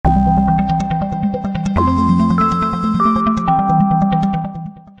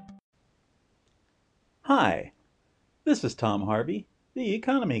This is Tom Harvey, the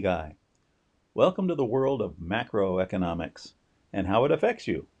economy guy. Welcome to the world of macroeconomics and how it affects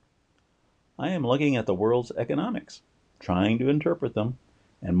you. I am looking at the world's economics, trying to interpret them,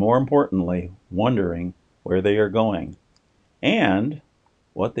 and more importantly, wondering where they are going and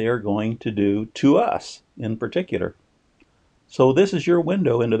what they are going to do to us in particular. So, this is your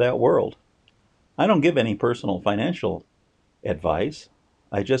window into that world. I don't give any personal financial advice,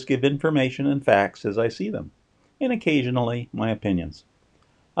 I just give information and facts as I see them, and occasionally my opinions.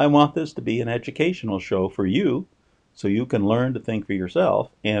 I want this to be an educational show for you so you can learn to think for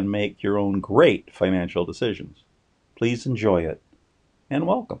yourself and make your own great financial decisions. Please enjoy it and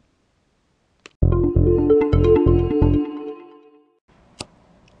welcome.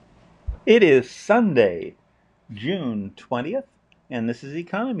 It is Sunday, June 20th, and this is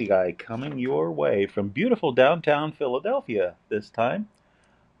Economy Guy coming your way from beautiful downtown Philadelphia this time.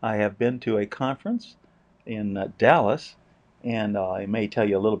 I have been to a conference in Dallas, and I may tell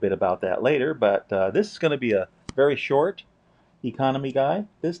you a little bit about that later, but this is going to be a very short Economy Guy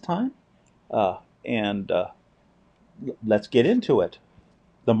this time. And let's get into it.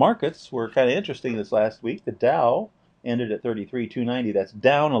 The markets were kind of interesting this last week. The Dow ended at 33,290. That's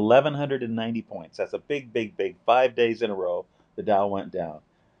down 1,190 points. That's a big, big, big 5 days in a row. The Dow went down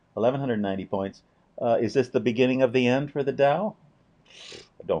 1,190 points. Is this the beginning of the end for the Dow?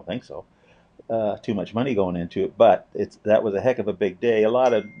 I don't think so. Too much money going into it, but that was a heck of a big day. A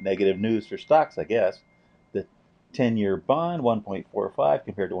lot of negative news for stocks, I guess. The 10-year bond 1.45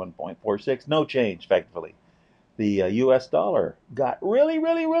 compared to 1.46, no change effectively. The US dollar got really,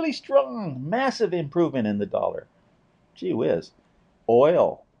 really, really strong. Massive improvement in the dollar. Gee whiz.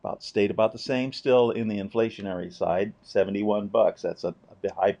 Oil stayed about the same still in the inflationary side, 71 bucks. That's a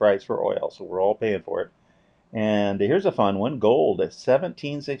high price for oil, so we're all paying for it. And here's a fun one. Gold at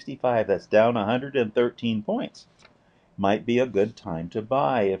 1765. That's down 113 points. Might be a good time to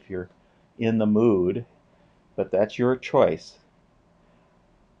buy if you're in the mood, but that's your choice.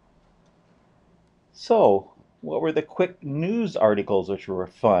 So, what were the quick news articles which were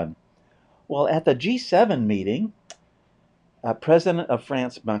fun? Well, at the G7 meeting, President of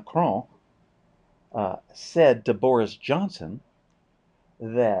France Macron said to Boris Johnson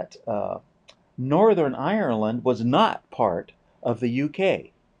that Northern Ireland was not part of the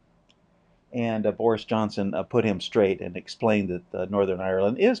UK. And Boris Johnson put him straight and explained that Northern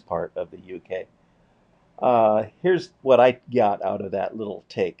Ireland is part of the UK. Here's what I got out of that little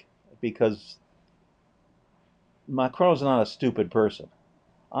take, because Macron's not a stupid person.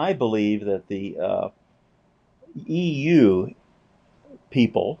 I believe that the EU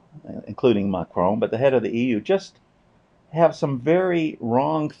people, including Macron, but the head of the EU, just have some very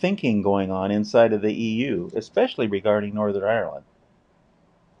wrong thinking going on inside of the EU, especially regarding Northern Ireland.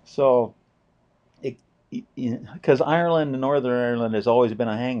 So, because Ireland and Northern Ireland has always been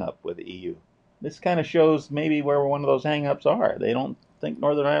a hang-up with the EU. This kind of shows maybe where one of those hang-ups are. They don't think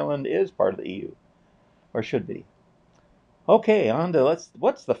Northern Ireland is part of the EU, or should be. Okay, on to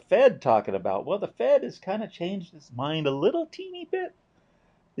what's the Fed talking about? Well, the Fed has kind of changed its mind a little teeny bit.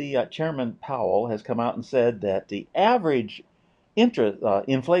 The Chairman Powell has come out and said that the average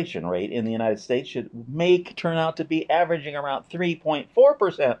inflation rate in the United States turn out to be averaging around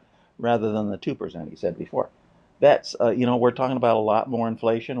 3.4% rather than the 2% he said before. That's, we're talking about a lot more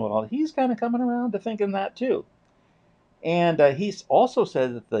inflation. Well, he's kind of coming around to thinking that too. And he's also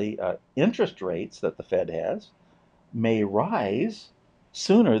said that the interest rates that the Fed has may rise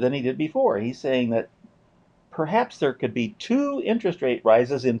sooner than he did before. He's saying that perhaps there could be 2 interest rate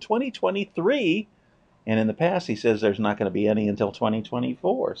rises in 2023, and in the past he says there's not going to be any until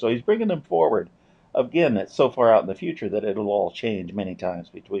 2024. So he's bringing them forward. Again, it's so far out in the future that it'll all change many times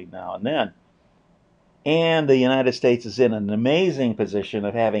between now and then. And the United States is in an amazing position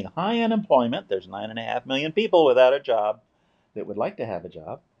of having high unemployment. There's 9.5 million people without a job that would like to have a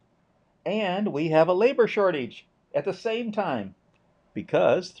job. And we have a labor shortage at the same time,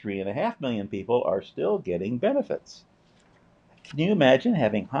 because 3.5 million people are still getting benefits. Can you imagine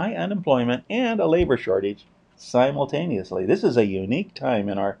having high unemployment and a labor shortage simultaneously? This is a unique time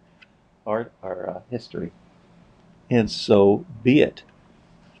in our history, and so be it.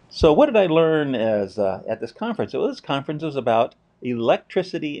 So, what did I learn at this conference? Well, this conference was about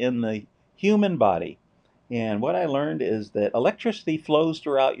electricity in the human body, and what I learned is that electricity flows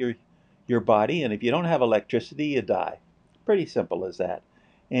throughout your body, and if you don't have electricity, you die. Pretty simple as that.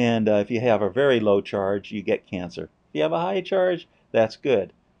 And if you have a very low charge, you get cancer. If you have a high charge, that's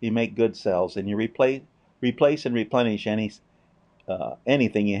good. You make good cells, and you replace and replenish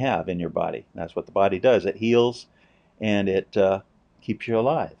anything you have in your body. That's what the body does. It heals, and it keeps you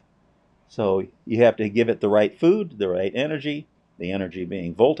alive. So you have to give it the right food, the right energy, the energy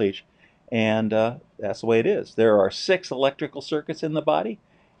being voltage, and that's the way it is. There are 6 electrical circuits in the body,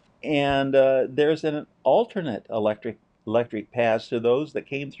 and there's an alternate electric paths to those that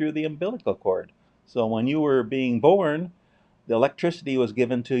came through the umbilical cord. So when you were being born, the electricity was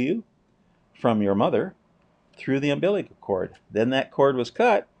given to you from your mother through the umbilical cord. Then that cord was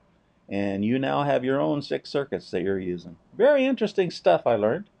cut, and you now have your own 6 circuits that you're using. Very interesting stuff I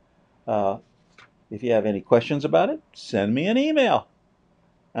learned. Uh, if you have any questions about it, send me an email.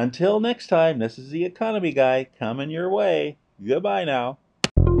 Until next time, this is the Economy Guy coming your way. Goodbye now.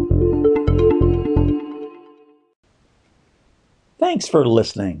 Thanks for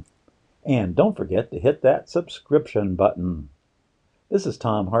listening. And don't forget to hit that subscription button. This is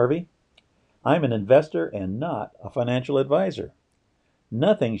Tom Harvey. I'm an investor and not a financial advisor.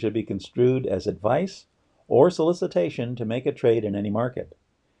 Nothing should be construed as advice or solicitation to make a trade in any market.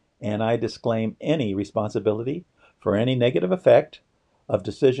 And I disclaim any responsibility for any negative effect of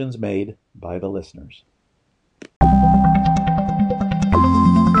decisions made by the listeners.